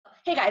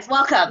Hey guys,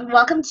 welcome.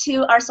 Welcome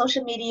to our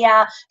social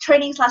media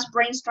training slash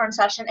brainstorm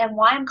session. And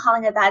why I'm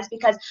calling it that is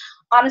because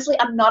honestly,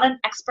 I'm not an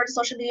expert in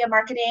social media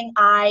marketing.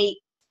 I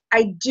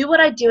do what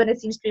I do and it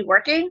seems to be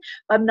working,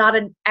 but I'm not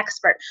an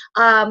expert.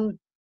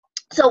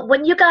 So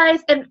when you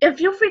guys, and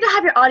feel free to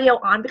have your audio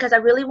on because I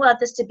really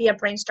want this to be a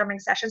brainstorming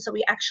session so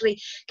we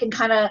actually can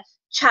kind of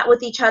chat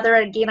with each other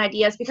and gain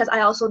ideas, because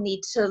I also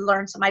need to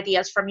learn some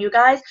ideas from you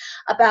guys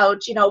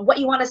about, what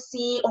you want to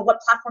see or what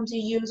platforms you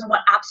use and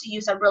what apps you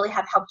use that really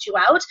have helped you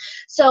out.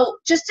 So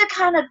just to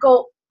kind of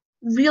go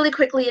really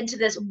quickly into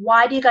this,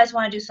 why do you guys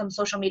want to do some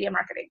social media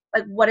marketing?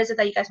 Like, what is it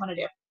that you guys want to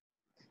do?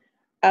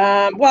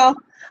 Well,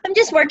 I'm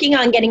just working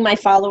on getting my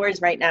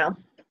followers right now.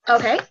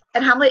 Okay.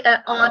 And how many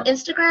on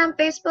Instagram,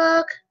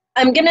 Facebook?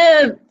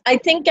 I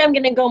think I'm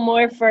gonna go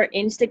more for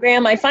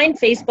Instagram. I find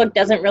Facebook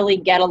doesn't really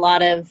get a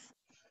lot of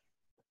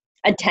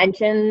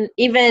attention.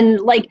 Even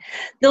like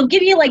they'll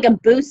give you like a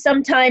boost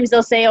sometimes.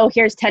 They'll say, oh,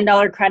 here's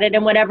 $10 credit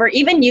and whatever.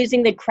 Even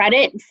using the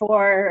credit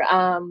for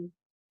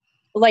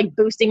like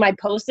boosting my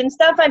posts and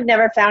stuff, I've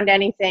never found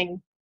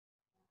anything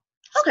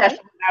special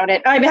about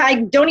it. I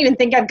don't even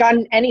think I've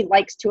gotten any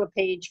likes to a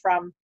page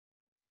from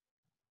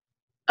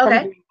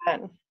doing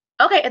that.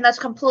 Okay, and that's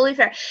completely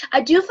fair.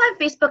 I do find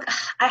Facebook,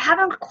 I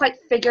haven't quite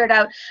figured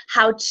out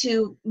how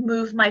to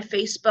move my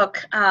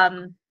Facebook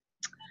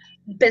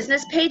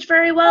business page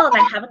very well, and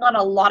I haven't gotten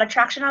a lot of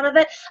traction out of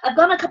it. I've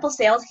gotten a couple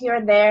sales here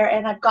and there,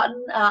 and I've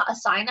gotten a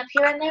sign up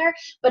here and there,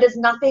 but it's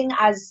not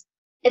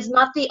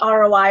the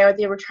ROI or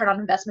the return on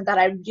investment that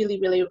I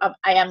really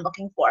I am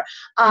looking for.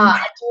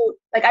 I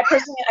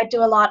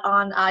do a lot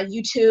on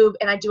YouTube,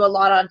 and I do a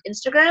lot on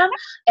Instagram,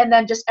 and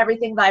then just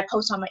everything that I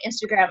post on my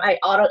Instagram, it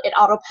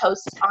auto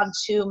posts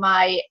onto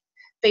my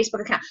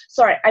Facebook account.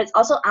 Sorry, it's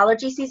also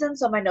allergy season,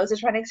 so my nose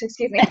is running, so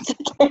excuse me.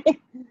 Okay.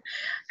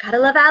 Gotta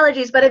love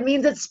allergies, but it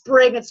means it's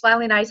spring. It's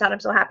finally nice out. I'm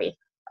so happy.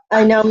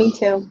 I know, me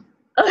too.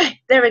 Okay,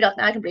 there we go.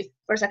 Now I can breathe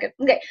for a second.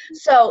 Okay,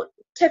 so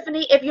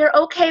Tiffany, if you're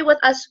okay with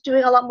us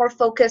doing a lot more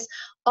focus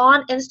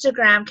on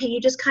Instagram, can you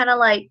just kind of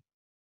like?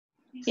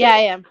 Yeah, I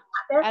am.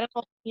 I don't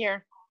know if you're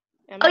here.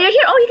 Oh, you're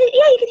here. Oh,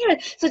 you can hear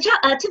it. So,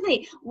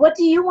 Tiffany, what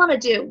do you want to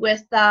do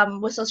with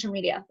social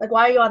media? Like,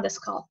 why are you on this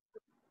call?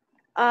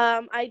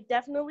 I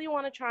definitely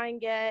want to try and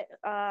get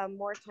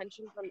more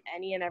attention from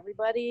any and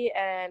everybody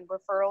and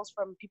referrals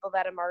from people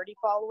that I'm already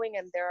following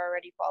and they're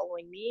already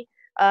following me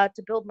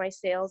to build my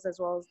sales as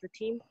well as the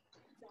team.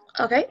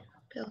 Okay.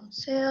 Build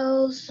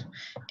sales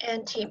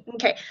and team.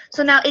 Okay.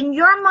 So now in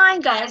your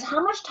mind, guys,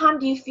 how much time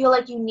do you feel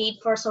like you need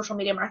for social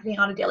media marketing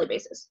on a daily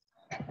basis?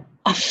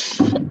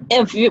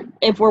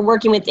 If we're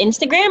working with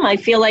Instagram, I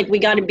feel like we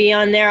got to be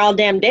on there all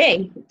damn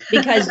day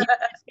because you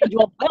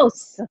schedule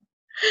posts.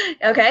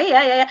 Okay.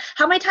 Yeah.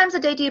 How many times a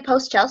day do you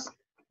post, Chelsea?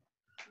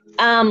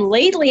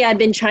 Lately, I've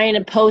been trying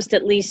to post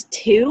at least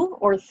 2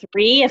 or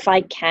 3 if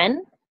I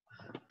can.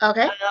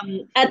 Okay.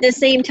 At the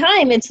same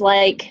time, it's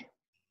like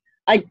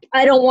I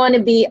don't want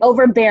to be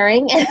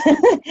overbearing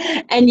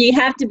and you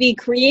have to be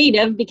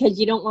creative because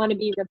you don't want to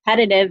be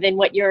repetitive in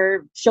what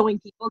you're showing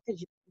people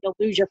because you'll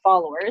lose your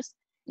followers.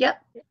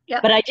 Yep.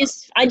 But I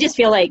just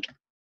feel like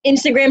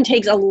Instagram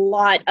takes a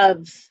lot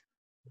of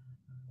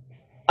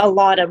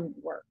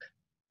work.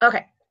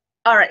 Okay.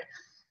 All right.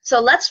 So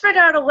let's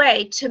figure out a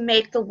way to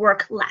make the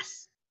work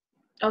less.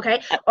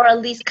 Okay. Or at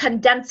least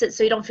condense it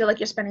so you don't feel like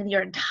you're spending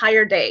your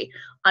entire day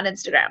on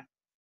Instagram.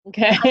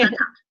 Okay.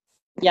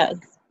 Yes.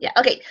 Yeah.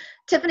 Okay.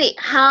 Tiffany,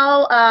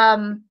 how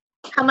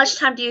much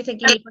time do you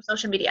think you need for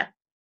social media?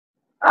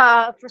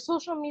 For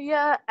social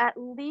media, at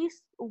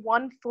least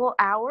 1 full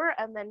hour,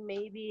 and then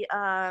maybe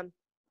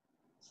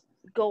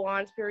go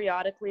on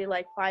periodically,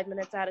 like 5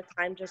 minutes at a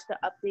time, just to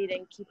update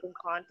and keep in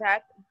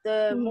contact.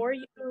 The more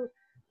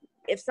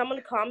if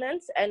someone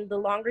comments and the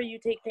longer you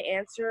take to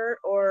answer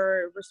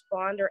or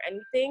respond or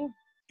anything,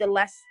 the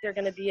less they're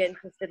going to be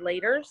interested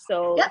later.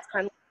 So it's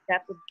kind of you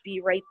have to be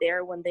right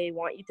there when they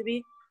want you to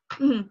be.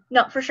 Mm-hmm.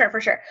 No, for sure.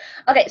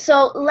 Okay,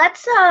 so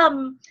let's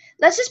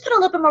just put a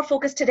little bit more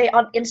focus today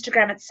on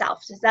Instagram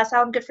itself. Does that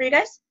sound good for you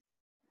guys?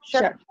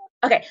 Sure.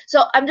 Okay,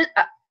 so I'm just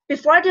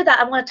before I do that,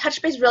 I'm going to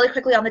touch base really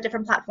quickly on the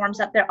different platforms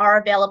that there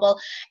are available.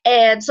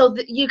 And so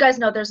you guys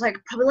know there's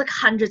probably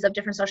hundreds of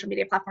different social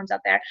media platforms out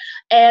there.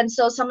 And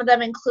so some of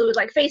them include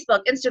like Facebook,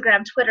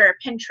 Instagram, Twitter,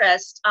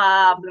 Pinterest,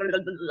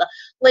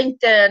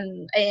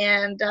 LinkedIn,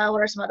 and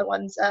what are some other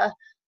ones? I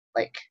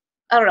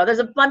don't know, there's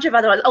a bunch of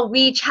other ones. Oh,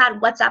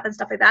 WeChat, WhatsApp, and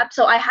stuff like that.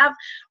 So I have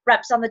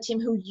reps on the team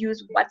who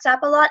use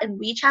WhatsApp a lot and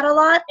WeChat a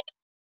lot.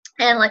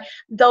 And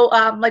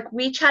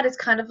WeChat is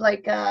kind of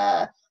like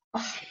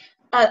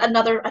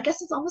another, I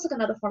guess it's almost like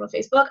another form of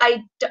Facebook.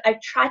 I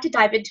tried to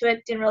dive into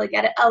it, didn't really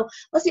get it. Oh,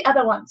 what's the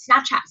other one?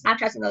 Snapchat.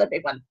 Snapchat's another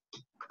big one.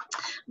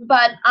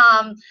 But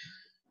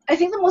I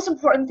think the most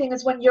important thing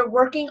is when you're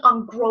working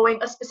on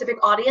growing a specific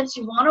audience,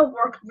 you want to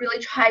really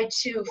try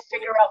to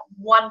figure out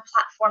one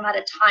platform at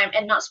a time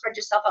and not spread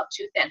yourself out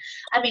too thin.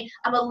 I mean,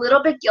 I'm a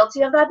little bit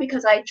guilty of that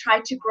because I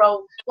tried to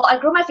I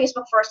grew my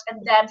Facebook first, and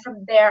then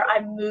from there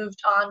I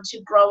moved on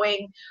to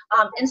growing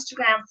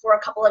Instagram for a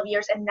couple of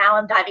years, and now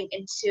I'm diving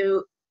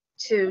into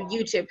to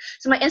YouTube.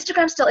 So my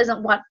Instagram still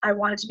isn't what I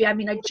want it to be. I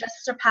mean, I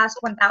just surpassed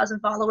 1,000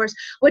 followers,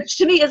 which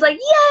to me is like,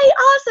 yay,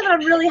 awesome.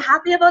 I'm really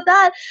happy about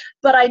that.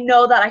 But I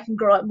know that I can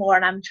grow it more,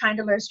 and I'm trying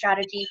to learn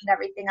strategies and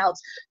everything else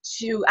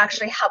to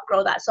actually help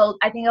grow that. So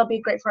I think it'll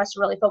be great for us to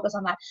really focus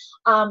on that.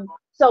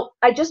 So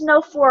I just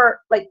know for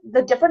like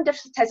the different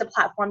types of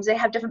platforms, they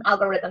have different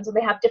algorithms, and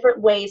they have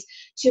different ways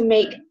to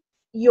make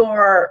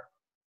your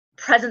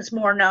presence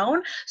more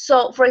known.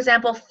 So for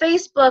example,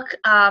 Facebook,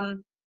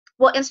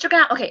 well,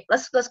 Instagram, okay,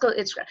 let's go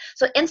to Instagram.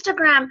 So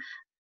Instagram,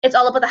 it's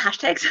all about the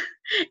hashtags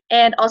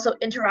and also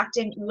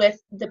interacting with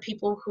the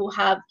people who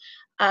have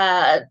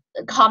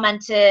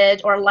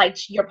commented or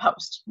liked your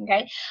post,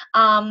 okay?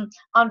 On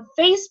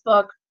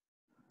Facebook,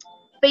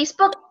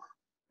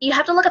 you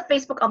have to look at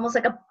Facebook almost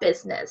like a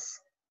business,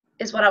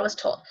 is what I was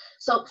told.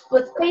 So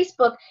with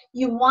Facebook,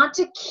 you want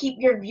to keep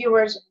your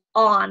viewers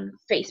on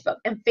Facebook.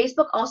 And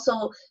Facebook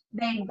also,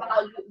 they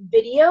value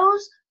videos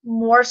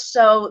more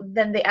so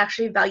than they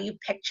actually value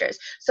pictures.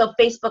 So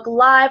Facebook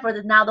Live,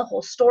 or now the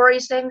whole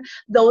stories thing,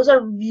 those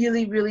are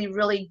really, really,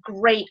 really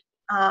great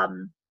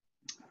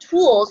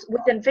tools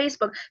within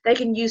Facebook that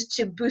you can use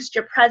to boost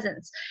your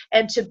presence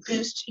and to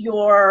boost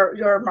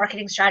your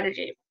marketing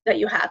strategy that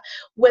you have.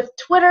 With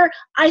Twitter,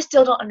 I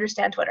still don't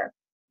understand Twitter.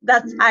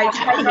 I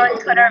tried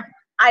on Twitter.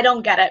 I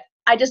don't get it.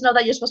 I just know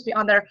that you're supposed to be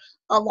on there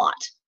a lot.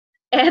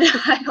 And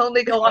I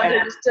only go on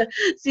there just to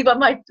see what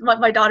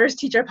my daughter's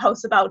teacher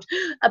posts about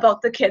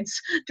the kids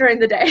during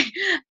the day.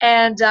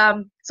 And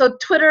so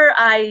Twitter,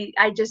 I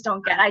just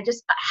don't get.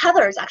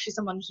 Heather is actually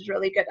someone who's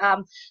really good.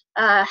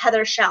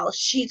 Heather Shell,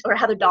 or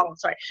Heather Donald,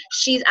 sorry.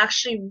 She's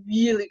actually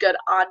really good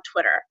on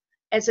Twitter.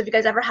 And so if you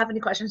guys ever have any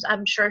questions,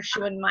 I'm sure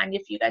she wouldn't mind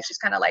if you guys just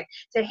kind of like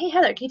say, hey,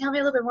 Heather, can you tell me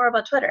a little bit more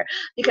about Twitter?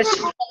 Because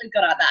she's really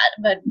good on that,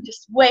 but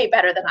just way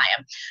better than I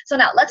am. So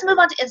now let's move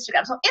on to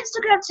Instagram. So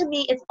Instagram to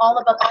me is all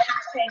about the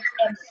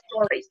hashtags and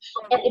stories.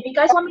 And if you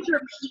guys want me to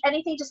repeat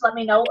anything, just let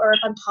me know. Or if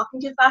I'm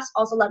talking too fast,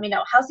 also let me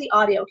know. How's the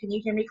audio? Can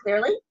you hear me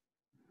clearly?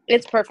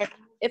 It's perfect.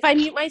 If I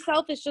mute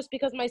myself, it's just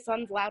because my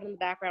son's loud in the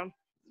background.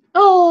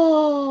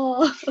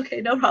 Oh,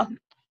 okay, no problem.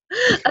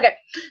 Okay,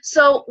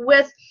 so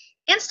with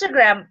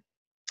Instagram,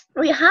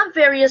 we have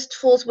various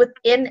tools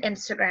within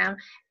Instagram,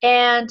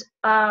 and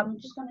I'm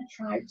just going to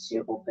try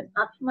to open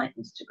up my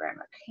Instagram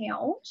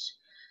account.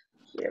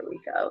 Here we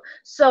go.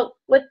 So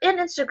within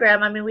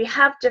Instagram, I mean, we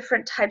have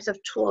different types of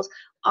tools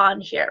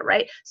on here,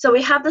 right? So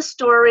we have the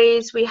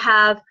stories, we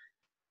have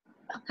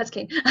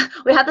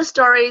we have the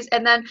stories,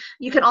 and then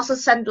you can also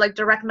send like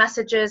direct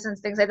messages and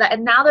things like that.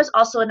 And now there's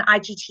also an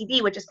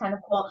IGTV, which is kind of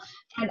cool.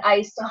 And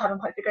I still haven't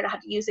quite figured out how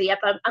to use it yet,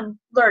 but I'm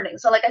learning.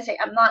 So like I say,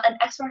 I'm not an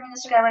expert in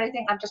Instagram or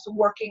anything. I'm just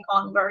working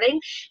on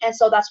learning. And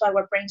so that's why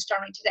we're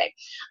brainstorming today.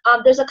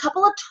 There's a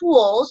couple of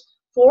tools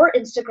for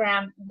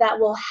Instagram that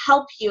will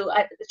help you,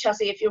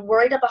 Chelsea, if you're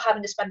worried about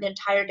having to spend the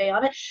entire day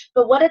on it.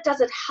 But what it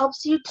does, it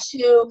helps you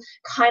to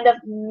kind of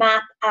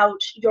map out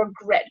your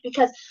grid.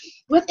 Because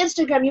with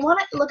Instagram, you want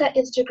to look at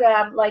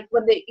Instagram like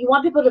when you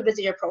want people to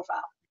visit your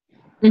profile.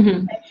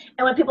 Mm-hmm. Right?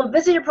 And when people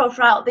visit your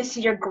profile, they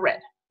see your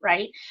grid,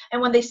 right?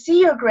 And when they see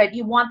your grid,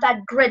 you want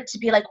that grid to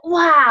be like,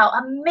 wow,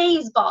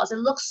 amazeballs. It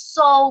looks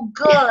so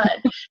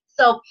good.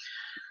 So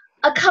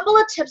a couple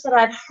of tips that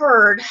I've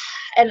heard,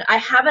 and I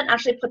haven't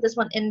actually put this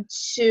one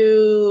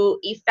into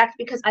effect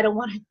because I don't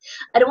want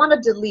to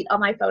delete all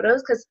my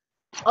photos, because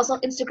also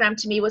Instagram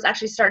to me was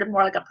actually started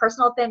more like a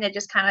personal thing. It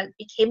just kind of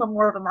became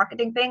more of a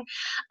marketing thing.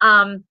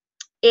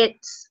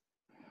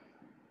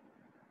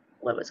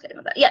 What was getting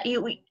with that? Yeah,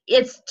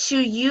 it's to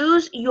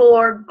use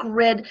your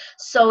grid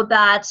so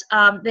that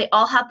they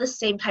all have the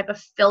same type of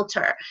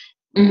filter.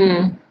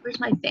 Mm-hmm. Where's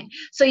my thing?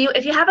 So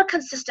if you have a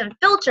consistent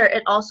filter,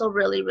 it also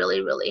really,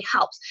 really, really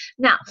helps.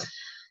 Now,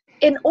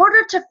 in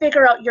order to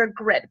figure out your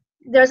grid,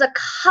 there's a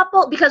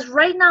couple, because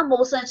right now,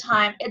 most of the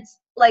time, it's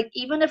like,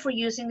 even if we're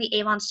using the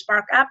Avon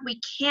Spark app,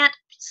 we can't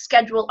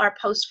schedule our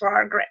posts for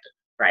our grid,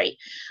 right?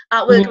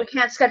 We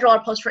can't schedule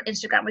our posts for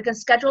Instagram. We can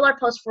schedule our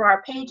posts for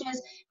our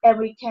pages, and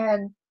we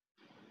can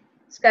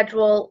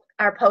schedule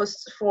our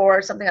posts for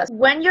something else.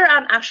 When you're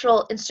on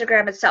actual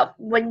Instagram itself,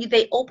 when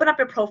they open up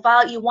your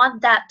profile, you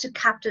want that to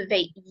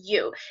captivate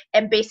you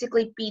and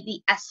basically be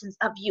the essence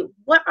of you.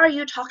 What are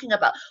you talking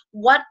about?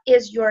 What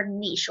is your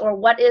niche, or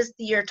what is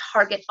your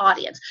target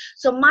audience?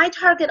 So my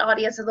target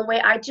audience, and the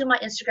way I do my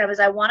Instagram, is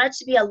I want it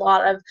to be a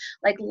lot of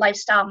like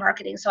lifestyle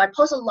marketing. So I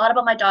post a lot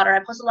about my daughter. I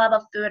post a lot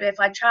about food. If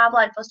I travel,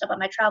 I post about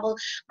my travel,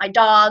 my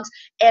dogs,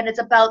 and it's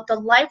about the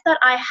life that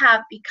I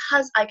have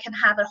because I can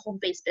have a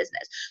home-based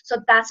business. So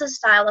that's a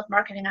style of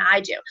marketing I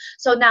do.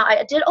 So now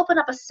I did open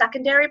up a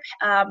secondary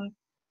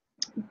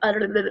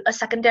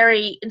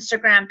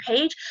Instagram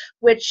page,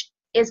 which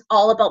is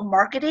all about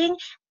marketing.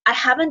 I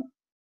haven't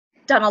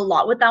done a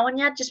lot with that one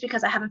yet, just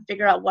because I haven't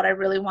figured out what I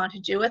really want to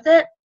do with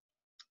it.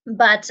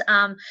 But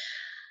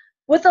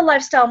with the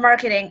lifestyle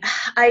marketing,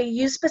 I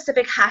use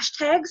specific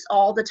hashtags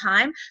all the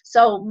time.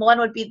 So one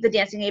would be the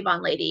Dancing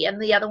Avon Lady,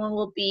 and the other one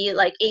will be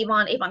like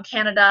Avon, Avon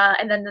Canada,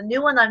 and then the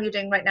new one that I'm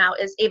using right now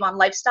is Avon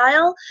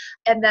Lifestyle,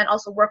 and then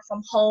also work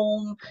from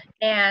home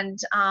and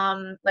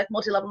like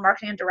multi-level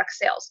marketing and direct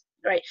sales,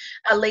 right?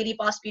 Lady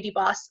Boss, Beauty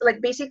Boss, like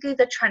basically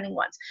the trending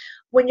ones.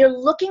 When you're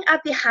looking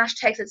at the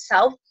hashtags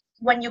itself,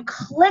 when you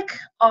click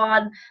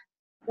on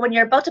when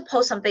you're about to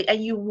post something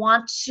and you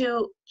want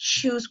to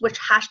choose which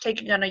hashtag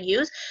you're going to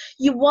use,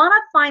 you want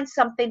to find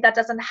something that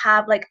doesn't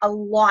have like a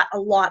lot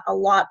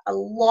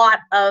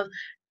of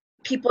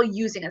people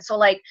using it. So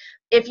like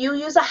if you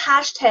use a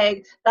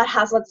hashtag that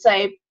has, let's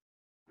say,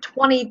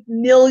 20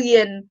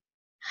 million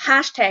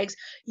hashtags,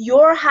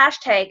 your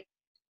hashtag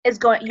is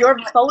going, your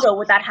photo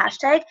with that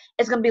hashtag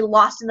is going to be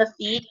lost in the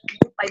feed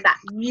like that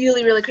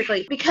really, really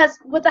quickly. Because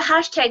with the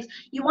hashtags,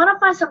 you want to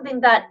find something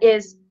that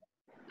is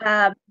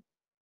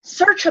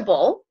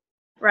searchable,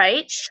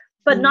 right?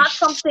 But not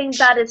something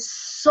that is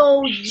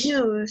so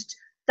used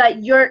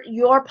that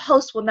your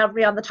post will never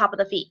be on the top of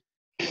the feed.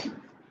 Does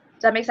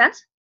that make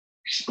sense?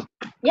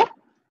 Yep.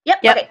 Yep.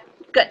 Okay,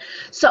 good.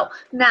 So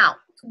now,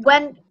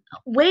 when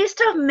ways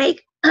to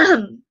make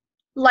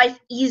life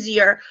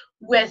easier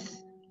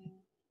with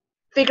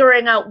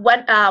figuring out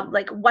when,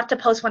 like what to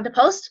post, when to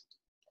post,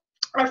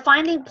 or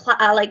finding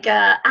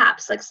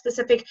apps, like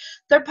specific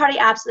third-party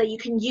apps that you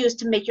can use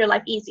to make your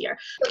life easier.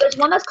 So there's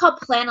one that's called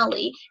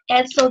Planoly,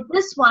 and so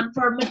this one,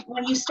 for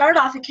when you start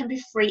off, it can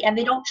be free, and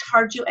they don't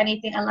charge you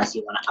anything unless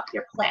you want to up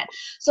your plan.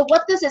 So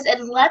what this is,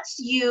 it lets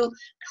you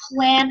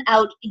plan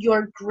out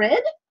your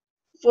grid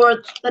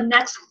for the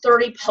next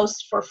 30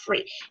 posts for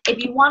free.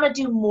 If you want to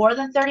do more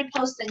than 30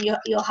 posts, then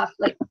you'll have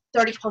like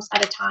 30 posts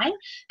at a time.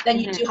 Then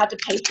you do have to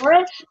pay for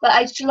it. But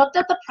I looked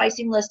at the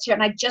pricing list here,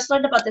 and I just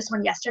learned about this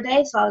one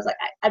yesterday. So I was like,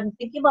 I'm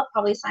thinking about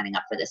probably signing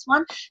up for this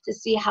one to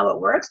see how it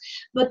works.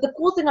 But the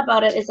cool thing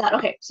about it is that,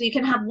 okay, so you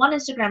can have one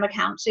Instagram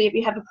account. So if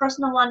you have a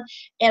personal one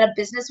and a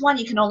business one,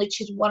 you can only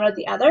choose one or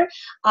the other.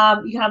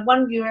 You can have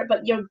one viewer,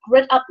 but your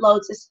grid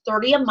uploads is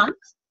 30 a month.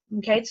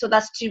 Okay, so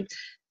that's to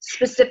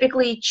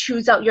specifically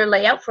choose out your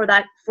layout for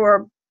that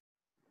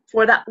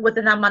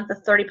within that month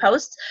of 30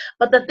 posts.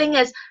 But the thing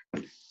is,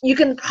 you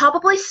can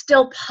probably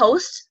still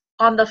post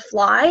on the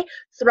fly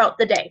throughout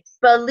the day,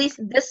 but at least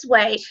this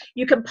way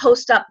you can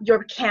post up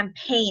your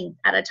campaign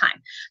at a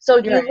time. So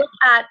if you look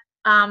at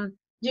do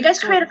you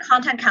guys create a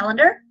content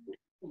calendar?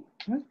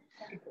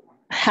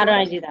 How do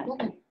I do that?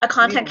 A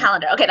content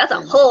calendar. Okay, that's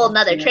a whole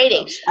nother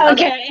training.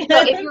 Okay.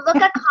 So if you look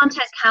at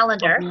content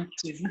calendar,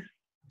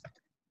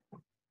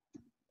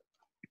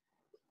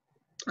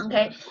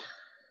 okay,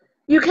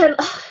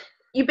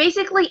 you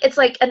basically, it's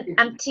like an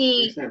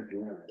empty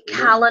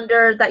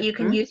calendar that you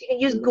can use. You can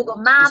use Google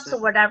Maps or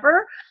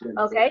whatever,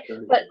 okay?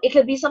 But it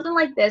could be something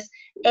like this,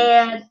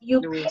 and you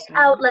pick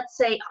out, let's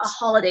say, a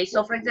holiday.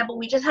 So, for example,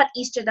 we just had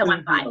Easter that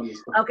went by,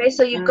 okay?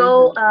 So you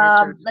go,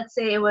 let's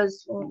say it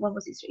was, when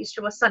was Easter?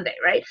 Easter was Sunday,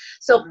 right?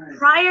 So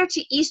prior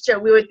to Easter,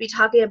 we would be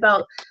talking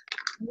about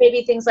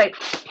maybe things like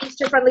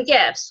Easter-friendly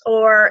gifts,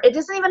 or it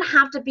doesn't even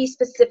have to be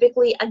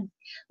specifically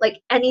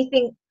like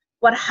anything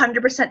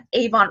 100%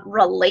 Avon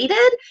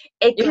related.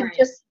 It can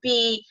just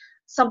be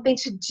something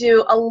to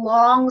do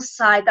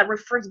alongside that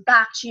refers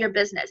back to your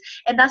business.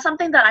 And that's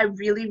something that I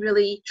really,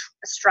 really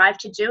strive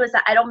to do, is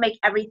that I don't make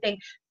everything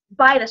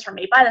buy this from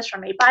me, buy this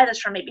from me, buy this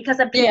from me, because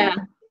I'm being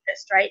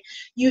right?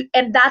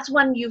 And that's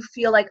when you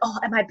feel like, oh,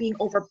 am I being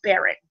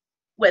overbearing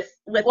with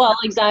well,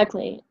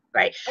 exactly.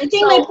 Right. I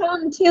think my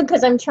problem too,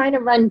 because I'm trying to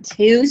run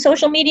 2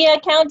 social media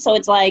accounts, so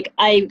it's like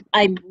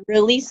I'm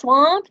really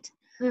swamped.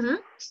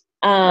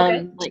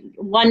 Like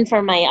one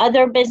for my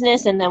other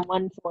business and then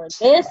one for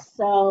this.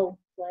 So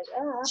like,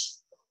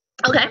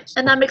 okay,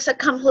 and that makes it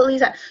completely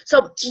sense.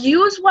 So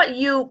use what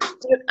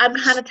I'm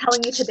kind of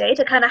telling you today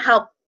to kind of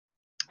help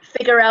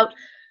figure out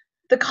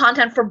the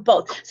content for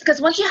both.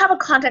 Because once you have a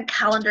content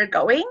calendar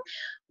going,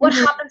 what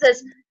happens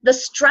is the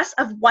stress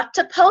of what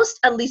to post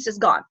at least is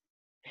gone.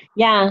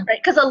 Yeah. Right?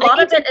 Because a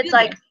lot of it, it's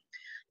like,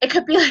 it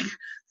could be like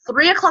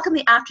 3 o'clock in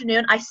the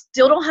afternoon. I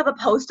still don't have a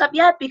post up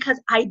yet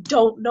because I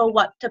don't know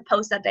what to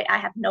post that day. I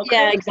have no clue.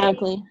 Yeah,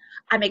 exactly.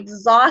 I'm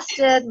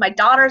exhausted. My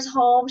daughter's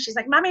home. She's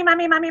like, mommy,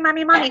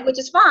 which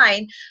is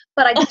fine,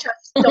 but I just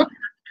don't have the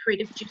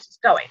creative juices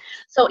going.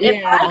 So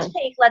if I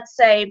take, let's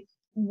say,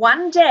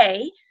 one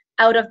day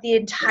out of the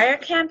entire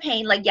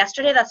campaign, like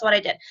yesterday, that's what I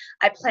did.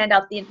 I planned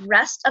out the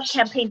rest of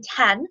campaign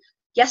 10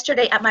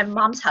 yesterday at my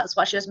mom's house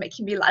while she was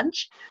making me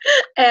lunch.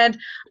 And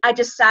I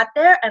just sat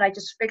there and I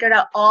just figured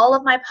out all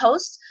of my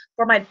posts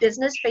for my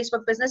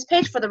Facebook business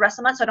page for the rest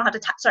of the month, so I don't have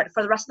to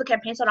for the rest of the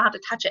campaign, so I don't have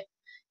to touch it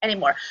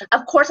anymore.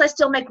 Of course, I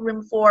still make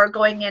room for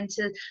going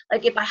into,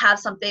 like, if I have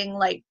something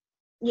like,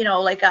 you know,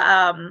 like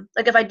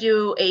if I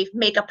do a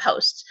makeup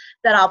post,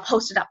 then I'll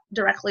post it up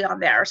directly on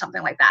there or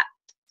something like that.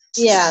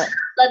 Yeah.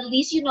 At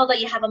least you know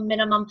that you have a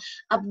minimum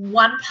of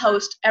 1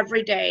 post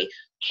every day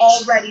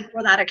all ready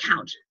for that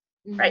account.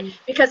 right?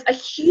 Because a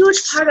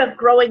huge part of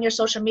growing your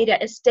social media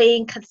is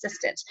staying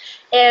consistent.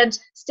 And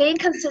staying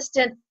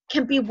consistent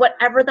can be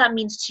whatever that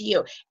means to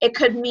you. It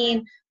could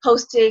mean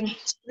posting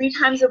 3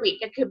 times a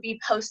week. It could be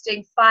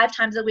posting 5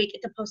 times a week.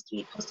 It could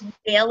be posting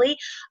daily.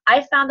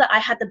 I found that I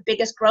had the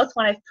biggest growth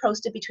when I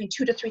posted between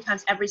 2 to 3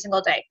 times every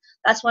single day.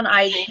 That's when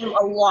I grew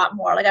a lot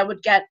more. Like I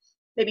would get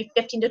maybe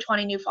 15 to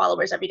 20 new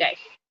followers every day.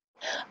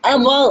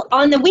 Well,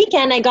 on the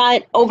weekend, I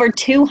got over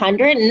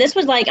 200, and this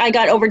was like I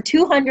got over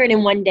 200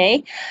 in one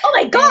day. Oh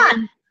my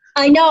God!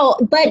 I know,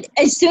 but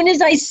as soon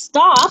as I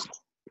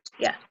stopped,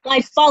 my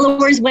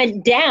followers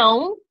went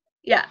down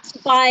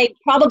by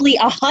probably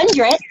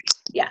 100.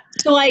 Yeah.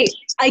 So I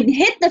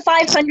hit the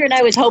 500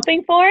 I was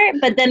hoping for,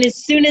 but then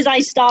as soon as I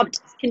stopped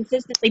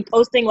consistently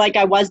posting like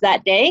I was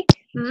that day,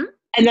 and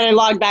then I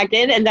logged back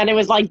in, and then it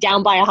was like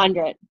down by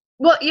 100.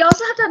 Well, you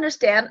also have to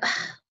understand,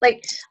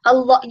 like a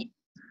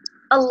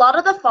lot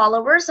of the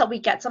followers that we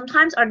get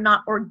sometimes are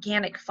not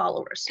organic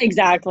followers.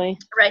 Exactly.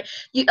 Right.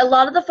 A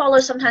lot of the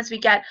followers sometimes we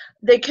get,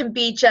 they can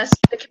be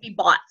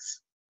bots.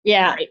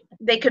 Yeah. Right?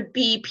 They could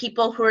be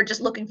people who are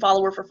just looking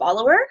follower for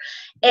follower.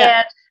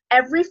 And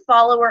every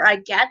follower I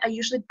get, I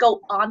usually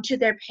go onto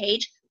their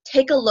page,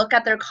 take a look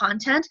at their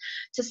content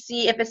to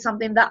see if it's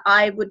something that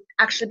I would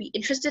actually be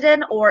interested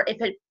in, or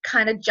if it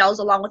kind of gels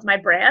along with my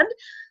brand.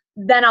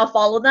 Then I'll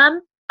follow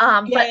them.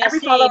 But every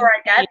follower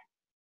I get,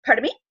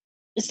 pardon me?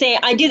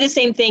 I do the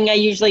same thing. I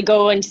usually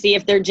go and see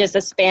if they're just a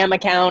spam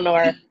account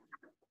or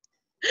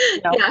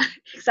yeah,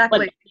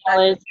 exactly.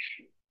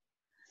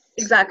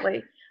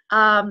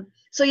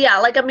 So yeah,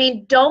 like, I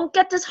mean, don't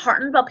get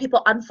disheartened about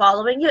people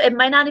unfollowing you. It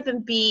might not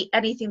even be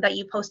anything that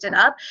you posted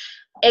up.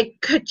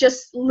 It could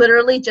just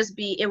literally just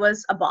be, it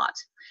was a bot.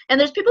 And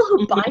there's people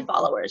who buy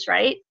followers,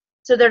 right?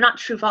 So they're not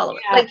true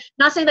followers. Like,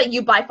 not saying that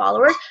you buy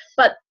followers,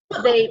 but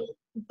they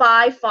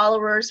buy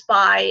followers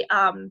by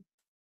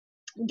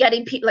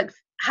getting people, like,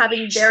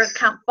 having their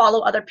account follow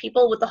other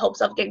people with the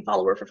hopes of getting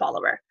follower for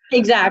follower.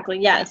 Exactly.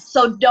 Yes.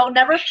 So don't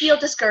never feel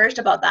discouraged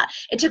about that.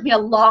 It took me a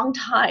long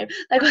time.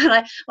 Like when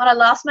I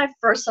lost my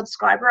first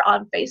subscriber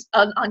on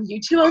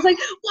YouTube, I was like,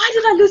 why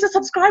did I lose a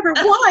subscriber?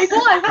 Why?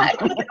 I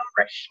couldn't get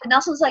over it. And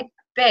Nelson was like,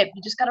 babe,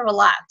 you just gotta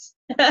relax.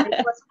 It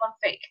was one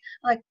fake.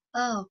 I'm like,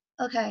 oh,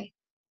 okay.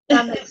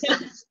 That makes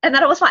sense. And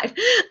then it was fine.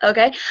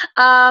 Okay.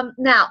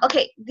 Now,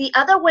 the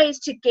other ways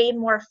to gain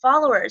more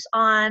followers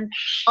on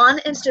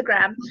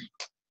Instagram,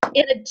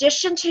 in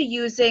addition to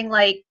using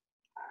like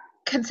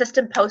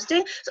consistent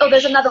posting. So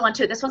there's another one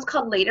too. This one's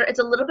called Later. It's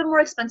a little bit more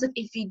expensive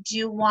if you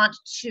do want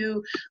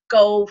to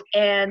go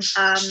and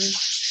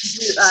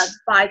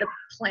buy the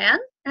plan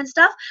and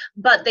stuff,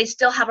 but they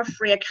still have a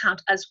free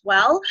account as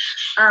well.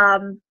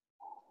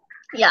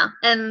 Yeah,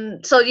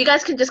 and so you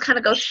guys can just kind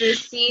of go through,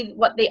 see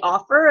what they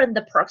offer and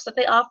the perks that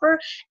they offer,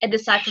 and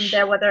decide from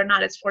there whether or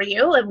not it's for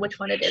you and which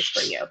one it is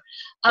for you.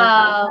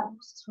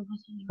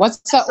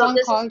 What's that one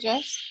called,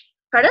 Jess?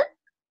 Pardon?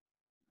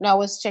 No, I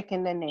was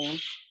checking the name.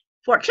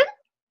 Fortune?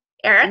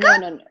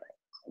 Erica?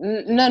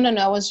 No.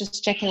 I was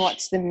just checking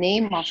what's the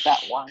name of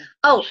that one.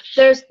 Oh,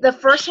 there's the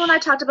first one I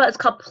talked about. It's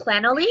called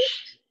Planoly.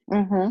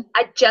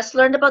 I just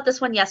learned about this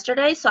one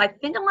yesterday, so I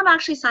think I'm going to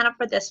actually sign up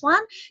for this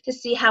one to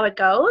see how it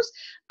goes.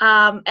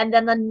 And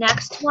then the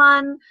next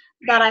one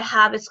that I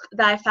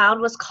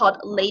found was called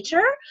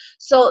Later.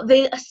 So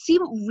they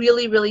seem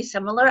really, really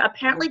similar.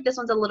 Apparently, this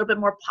one's a little bit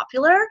more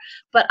popular,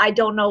 but I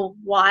don't know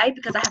why,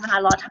 because I haven't had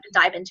a lot of time to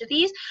dive into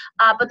these.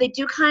 But they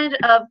do kind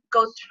of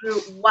go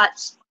through what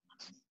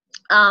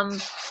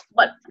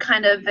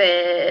kind of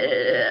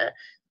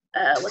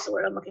what's the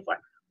word I'm looking for?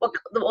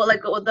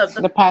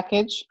 The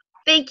package.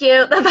 Thank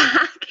you. The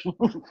back.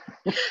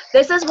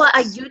 This is what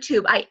I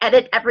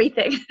edit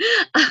everything.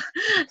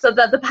 So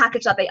the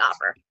package that they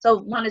offer. So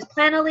one is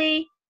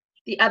Planoly.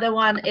 The other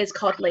one is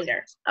called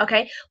Later.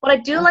 Okay. What I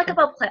do like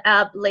about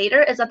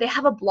Later is that they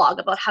have a blog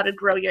about how to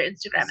grow your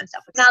Instagram and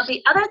stuff. Now,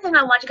 the other thing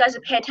I want you guys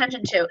to pay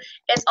attention to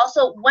is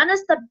also when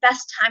is the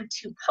best time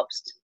to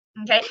post.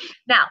 Okay.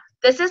 Now,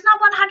 this is not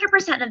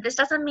 100%, and this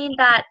doesn't mean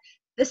that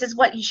this is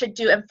what you should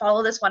do and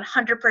follow this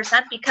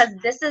 100%, because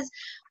this is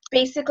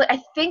basically, I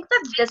think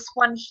that this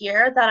one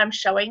here that I'm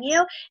showing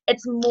you,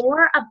 it's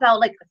more about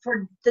like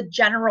for the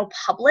general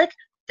public,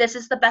 this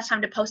is the best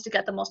time to post to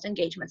get the most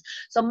engagements.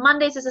 So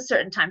Mondays is a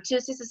certain time,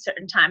 Tuesdays is a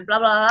certain time, blah,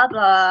 blah,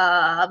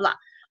 blah, blah,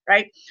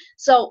 right?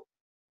 So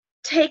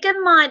take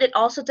in mind, it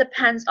also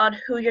depends on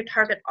who your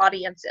target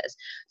audience is.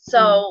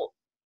 So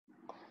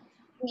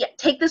yeah,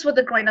 take this with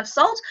a grain of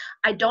salt.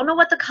 I don't know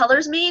what the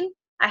colors mean.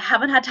 I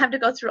haven't had time to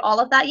go through all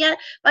of that yet,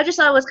 but I just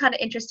thought it was kind of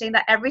interesting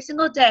that every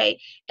single day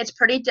it's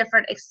pretty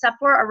different, except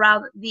for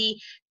around the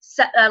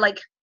like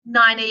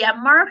 9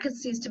 a.m. mark. It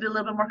seems to be a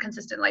little bit more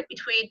consistent, like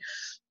between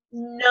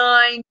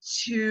 9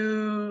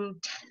 to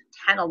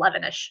 10,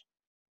 11-ish.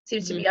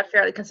 Seems to be a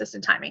fairly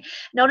consistent timing.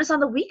 Notice on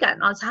the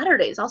weekend, on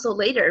Saturdays, also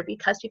later,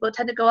 because people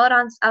tend to go out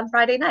on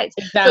Friday nights.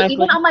 Exactly. So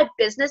even on my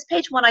business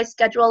page, when I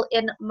schedule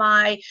in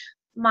my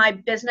my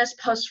business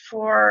post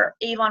for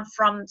Avon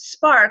from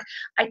Spark,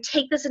 I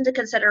take this into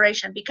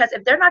consideration because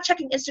if they're not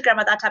checking Instagram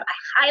at that time,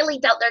 I highly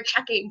doubt they're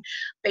checking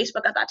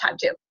Facebook at that time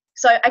too.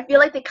 So I feel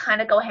like they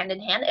kind of go hand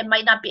in hand. It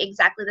might not be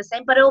exactly the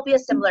same, but it will be a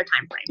similar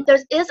time frame. There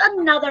is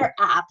another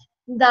app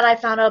that I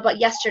found out about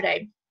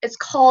yesterday. It's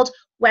called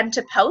When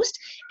to Post,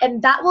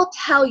 and that will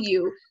tell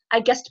you, I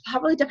guess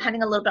probably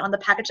depending a little bit on the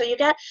package that you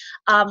get,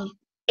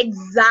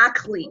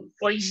 exactly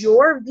for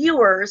your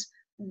viewers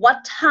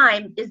what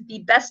time is the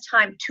best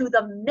time to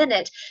the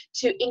minute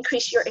to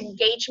increase your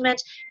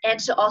engagement and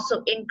to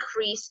also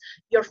increase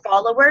your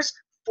followers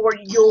for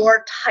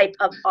your type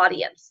of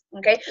audience.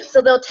 Okay,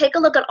 so they'll take a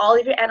look at all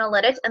of your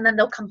analytics and then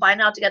they'll combine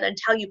it all together and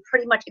tell you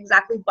pretty much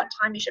exactly what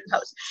time you should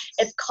post.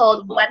 It's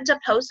called When to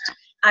Post.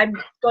 I'm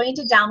going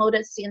to download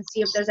it and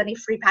see if there's any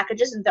free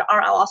packages, and there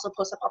are. I'll also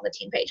post up on the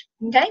team page.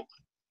 Okay.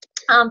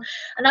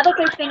 Another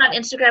great thing on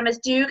Instagram is,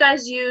 do you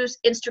guys use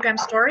Instagram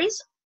stories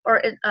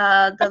or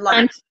the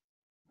live?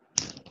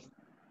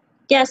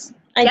 Yes,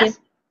 I do.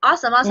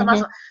 Awesome.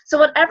 So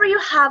whenever you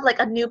have like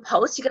a new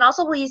post, you can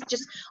also always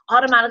just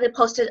automatically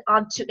post it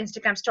onto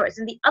Instagram stories.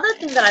 And the other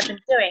thing that I've been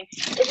doing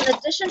is, in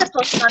addition to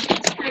posting onto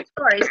Instagram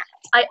stories,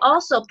 I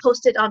also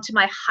post it onto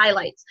my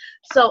highlights.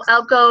 So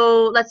I'll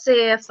go, let's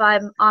say if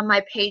I'm on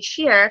my page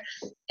here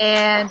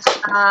and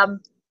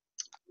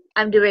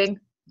I'm doing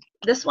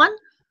this one,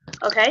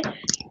 okay?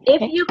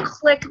 If you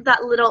click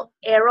that little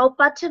arrow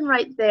button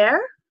right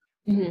there,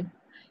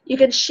 you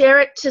can share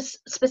it to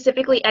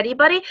specifically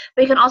anybody,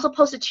 but you can also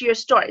post it to your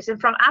stories. And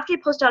from after you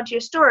post it onto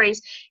your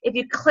stories, if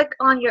you click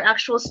on your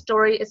actual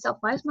story itself,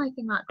 why is my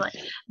thing not going?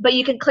 But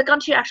you can click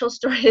onto your actual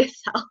story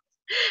itself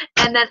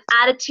and then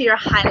add it to your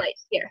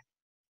highlights here.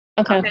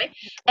 Okay.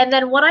 And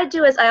then what I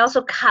do is I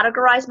also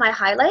categorize my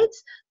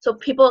highlights, so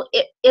people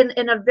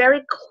in a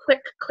very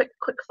quick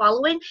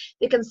following,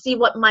 they can see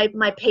what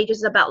my page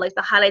is about, like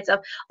the highlights of,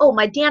 oh,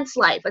 my dance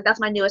life, like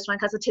that's my newest one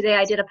because today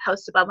I did a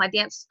post about my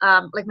dance,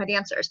 like my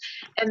dancers,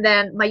 and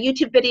then my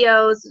YouTube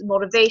videos,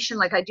 motivation,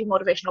 like I do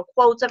motivational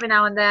quotes every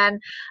now and then,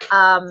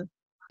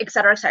 et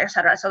cetera, et cetera, et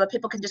cetera, so that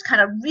people can just kind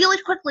of really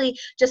quickly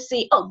just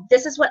see, oh,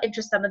 this is what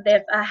interests them, and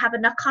they have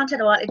enough content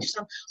about what interests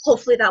them.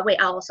 Hopefully that way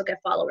I'll also get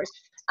followers.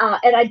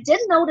 And I did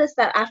notice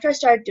that after I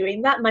started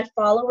doing that, my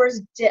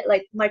followers did,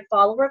 like my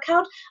follower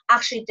count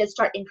actually did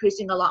start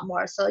increasing a lot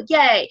more. So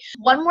yay.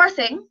 One more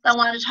thing that I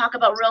wanted to talk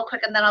about real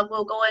quick, and then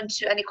we'll go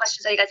into any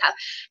questions that you guys have,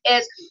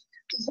 is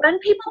when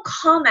people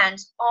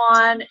comment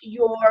on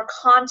your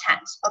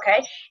content,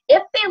 okay,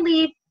 if they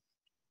leave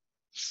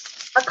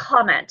a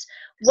comment,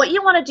 what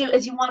you want to do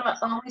is you want to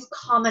always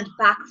comment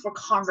back for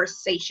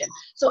conversation.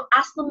 So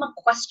ask them a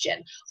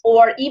question,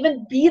 or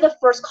even be the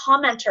first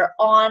commenter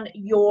on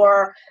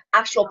your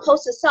actual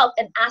post itself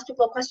and ask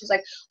people questions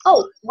like,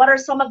 oh, what are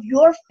some of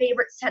your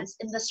favorite scents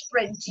in the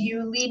spring? Do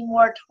you lean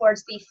more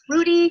towards the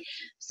fruity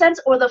scents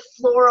or the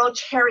floral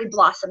cherry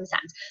blossom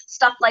scents?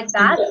 Stuff like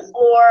that.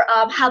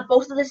 Or have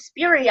both of the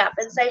spirit up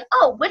and say,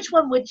 oh, which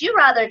one would you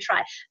rather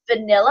try?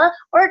 Vanilla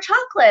or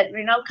chocolate?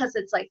 You know, because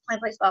it's like plain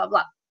place, blah, blah,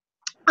 blah.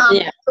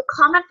 So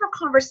comment for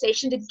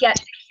conversation to get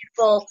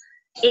people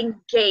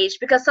engaged,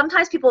 because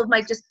sometimes people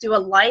might just do a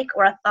like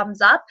or a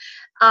thumbs up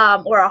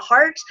or a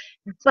heart,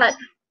 but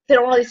they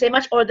don't really say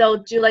much, or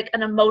they'll do like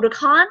an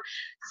emoticon.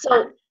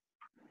 So,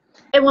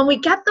 and when we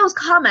get those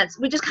comments,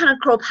 we just kind of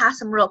scroll past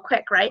them real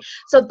quick, right?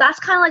 So that's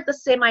kind of like the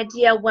same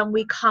idea when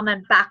we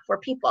comment back for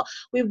people.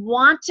 We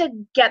want to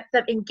get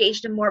them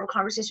engaged in more of a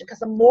conversation, because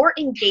the more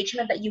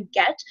engagement that you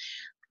get,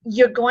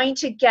 you're going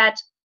to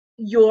get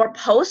your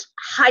post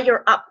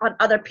higher up on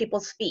other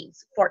people's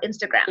feeds for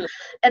Instagram.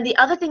 And the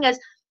other thing is,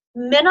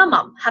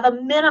 have a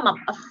minimum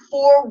of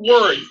 4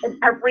 words in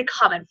every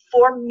comment,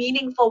 4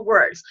 meaningful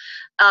words,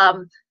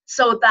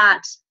 so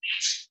that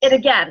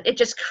it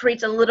just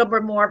creates a little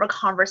bit more of a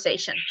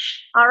conversation.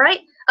 All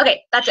right,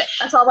 okay, that's it.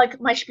 That's all like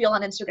my spiel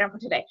on Instagram for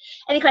today.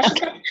 Any questions?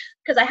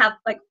 Because I have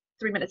like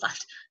 3 minutes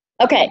left.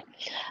 Okay,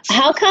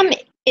 how come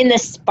in the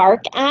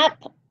Spark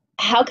app,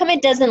 how come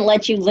it doesn't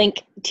let you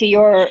link to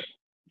your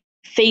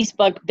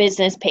Facebook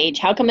business page?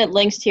 How come it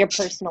links to your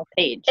personal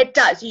page? It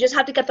does. You just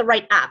have to get the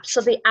right app. So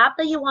the app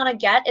that you want to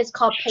get is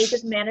called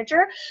Pages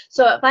Manager.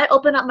 So if I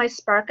open up my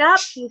Spark app,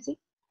 can you see?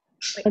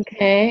 Wait.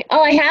 Okay.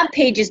 Oh, I have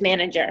Pages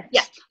Manager.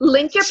 Yeah.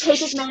 Link your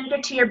Pages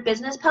Manager to your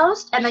business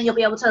post, and then you'll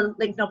be able to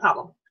link no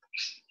problem.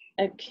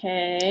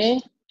 Okay.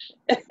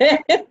 That's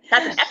an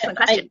excellent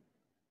question.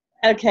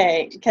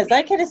 Okay, because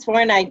I could have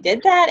sworn I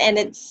did that, and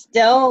it's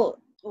still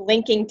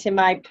linking to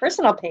my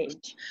personal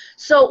page.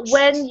 So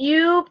when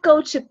you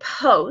go to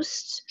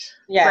post,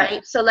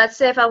 right? So let's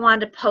say if I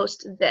wanted to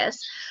post this,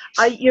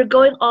 you're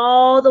going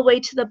all the way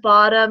to the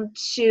bottom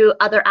to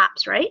other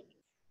apps, right?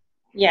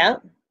 Yeah.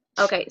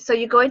 Okay, so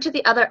you're going to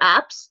the other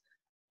apps.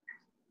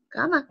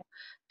 Come on.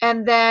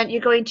 And then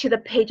you're going to the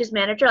Pages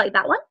Manager, like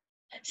that one.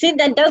 See,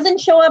 that doesn't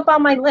show up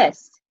on my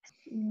list.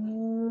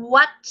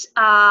 What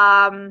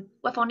phone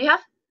do you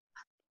have?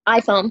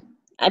 iPhone.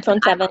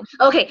 iPhone 7.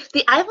 Okay,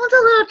 the iPhone's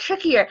a little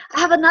trickier. I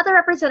have another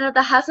representative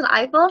that has an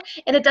iPhone,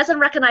 and it doesn't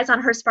recognize on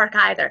her Spark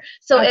either.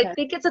 So Okay. I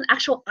think it's an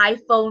actual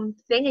iPhone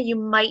thing, and you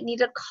might need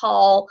to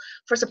call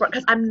for support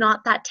because I'm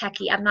not that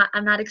techie. I'm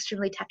not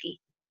extremely techie.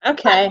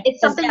 Okay. But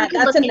it's something you can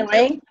that's look into.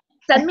 annoying.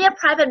 Send me a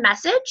private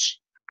message.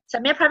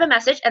 Send me a private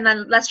message, and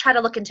then let's try to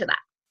look into that.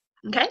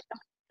 Okay?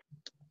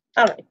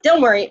 All right.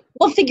 Don't worry.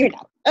 We'll figure it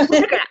out. We'll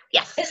figure it out.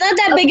 Yes. It's not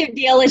that big a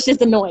deal. It's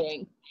just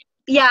annoying.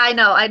 Yeah, I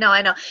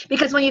know.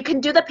 Because when you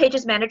can do the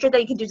Pages Manager,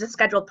 then you can do the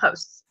scheduled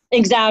posts.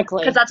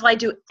 Exactly. Because that's why I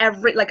do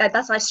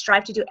that's why I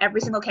strive to do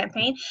every single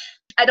campaign.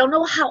 I don't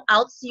know how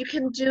else you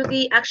can do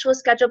the actual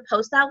scheduled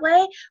post that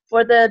way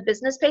for the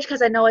business page,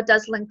 because I know it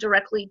does link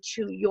directly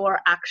to your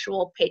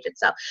actual page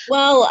itself.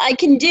 Well, I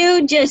can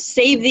just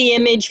save the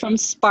image from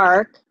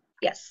Spark.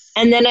 Yes.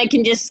 And then I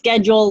can just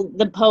schedule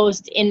the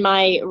post in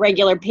my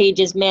regular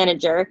Pages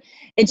Manager.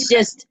 It's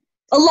just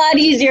a lot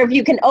easier if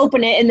you can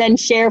open it and then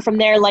share from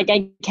there like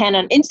I can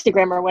on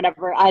Instagram or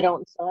whatever. I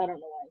don't know why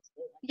it's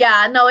doing that.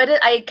 Yeah, no,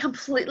 I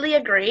completely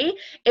agree.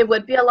 It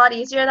would be a lot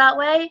easier that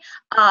way.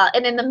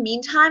 And in the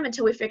meantime,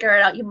 until we figure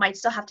it out, you might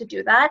still have to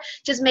do that.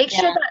 Just make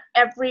sure that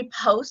every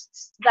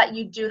post that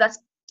you do that's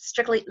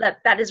strictly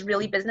that is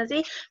really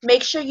businessy,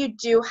 make sure you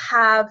do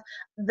have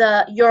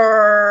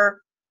your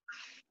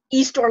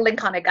e-store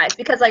link on it, guys,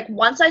 because like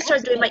once I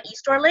started doing my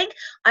e-store link,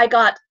 I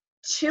got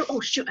I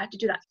have to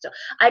do that still.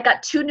 I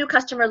got 2 new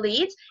customer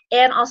leads,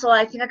 and also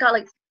I think I got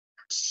like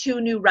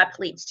 2 new rep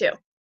leads too.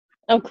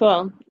 Oh,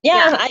 cool.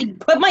 Yeah, I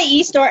put my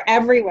e-store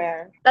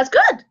everywhere. That's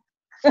good.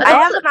 I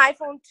have an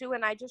iPhone too,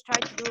 and I just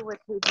tried to do it with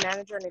Page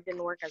Manager, and it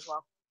didn't work as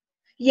well.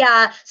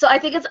 Yeah, so I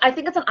think it's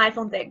an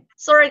iPhone thing.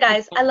 Sorry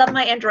guys, I love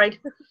my Android.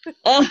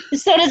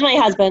 So does my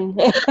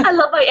husband. I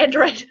love my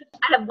Android.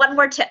 I have one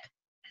more tip.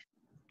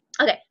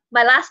 Okay,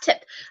 my last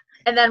tip,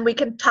 and then we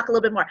can talk a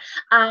little bit more.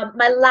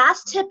 My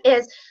last tip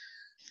is,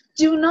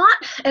 do not,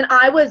 and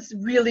I was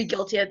really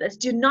guilty of this,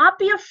 do not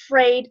be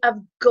afraid of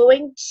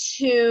going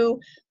to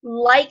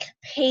like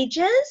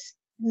pages,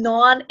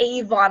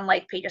 non-Avon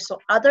like pages, so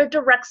other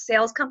direct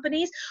sales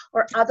companies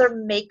or other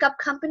makeup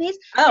companies.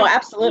 Oh,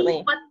 absolutely.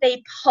 See what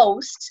they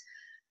post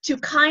to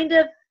kind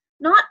of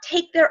not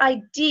take their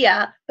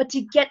idea, but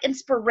to get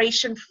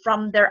inspiration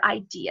from their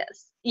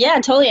ideas. Yeah,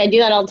 totally. I do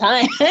that all the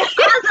time.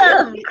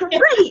 Awesome.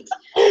 Great.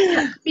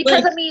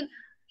 Because, I mean,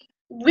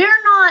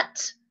 we're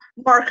not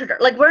marketer.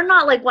 Like, we're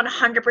not like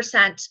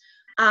 100%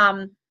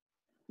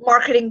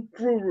 marketing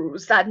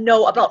gurus that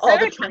know about all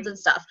the trends and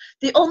stuff.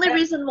 The only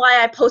reason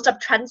why I post up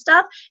trend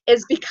stuff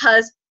is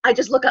because I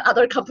just look at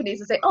other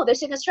companies and say, oh, they're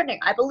saying it's trending.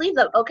 I believe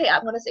them. Okay,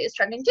 I'm going to say it's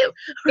trending too.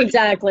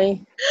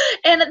 Exactly.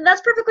 And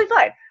that's perfectly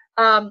fine.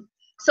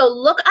 So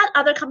look at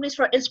other companies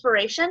for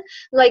inspiration.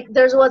 Like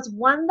there was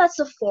one that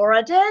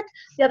Sephora did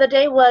the other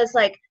day was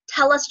like,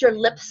 tell us your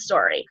lip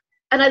story.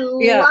 And I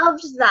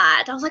loved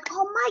that. I was like,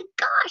 oh my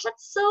gosh,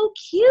 that's so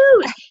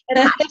cute. And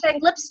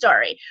hashtag lip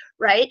story,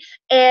 right?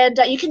 And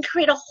you can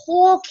create a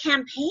whole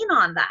campaign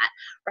on that,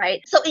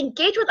 right? So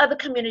engage with other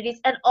communities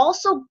and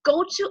also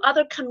go to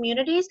other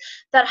communities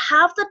that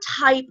have the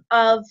type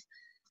of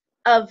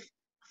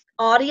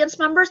audience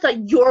members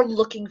that you're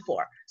looking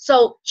for.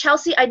 So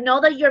Chelsea, I know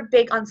that you're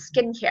big on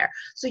skincare.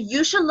 So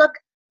you should look,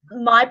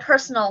 my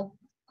personal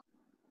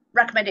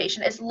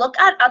recommendation is look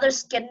at other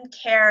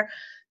skincare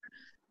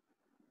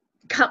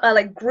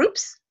like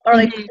groups or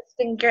like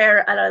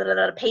skincare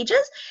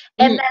pages,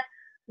 and then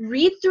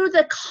read through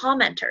the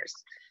commenters.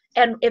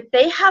 And if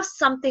they have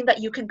something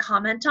that you can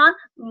comment on,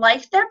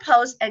 like their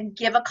post and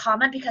give a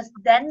comment, because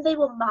then they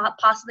will not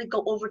possibly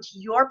go over to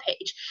your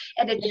page.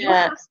 And if you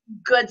have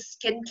good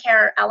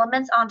skincare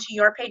elements onto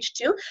your page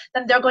too,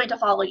 then they're going to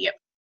follow you.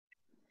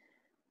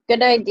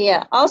 Good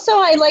idea. Also,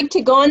 I like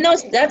to go on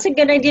those. That's a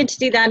good idea to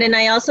do that. And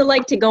I also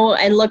like to go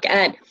and look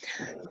at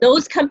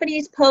those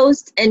companies'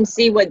 posts and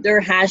see what they're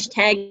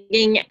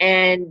hashtagging.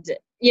 And,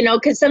 you know,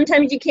 because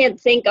sometimes you can't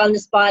think on the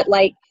spot,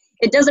 like,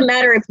 it doesn't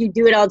matter if you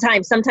do it all the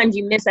time. Sometimes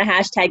you miss a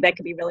hashtag that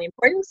could be really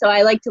important. So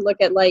I like to look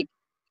at like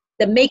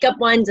the makeup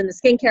ones and the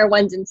skincare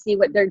ones and see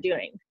what they're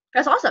doing.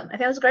 That's awesome. I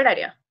think that's a great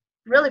idea.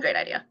 Really great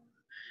idea.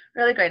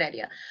 Really great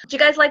idea. Did you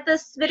guys like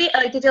this video?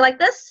 Did you like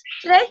this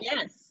today?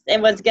 Yes,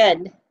 it was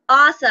good.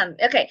 Awesome.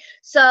 Okay,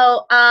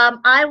 so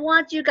I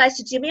want you guys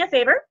to do me a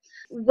favor.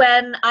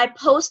 When I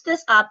post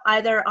this up,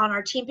 either on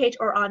our team page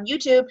or on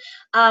YouTube,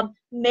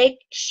 make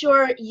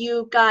sure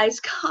you guys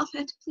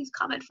comment. Please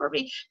comment for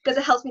me because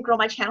it helps me grow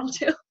my channel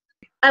too.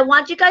 I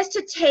want you guys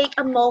to take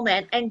a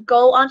moment and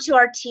go onto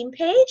our team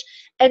page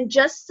and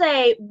just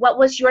say what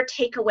was your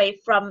takeaway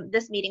from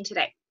this meeting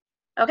today.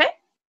 Okay?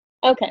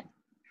 Okay.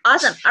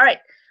 Awesome. All right.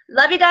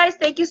 Love you guys.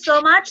 Thank you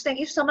so much. Thank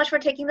you so much for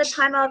taking the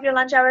time out of your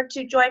lunch hour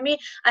to join me.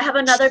 I have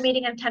another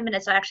meeting in 10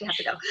 minutes, so I actually have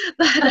to go.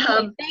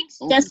 But Thanks,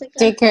 Jessica.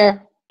 Take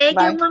care. Thank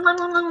you.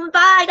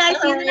 Bye, guys.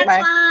 See you in the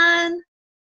next one.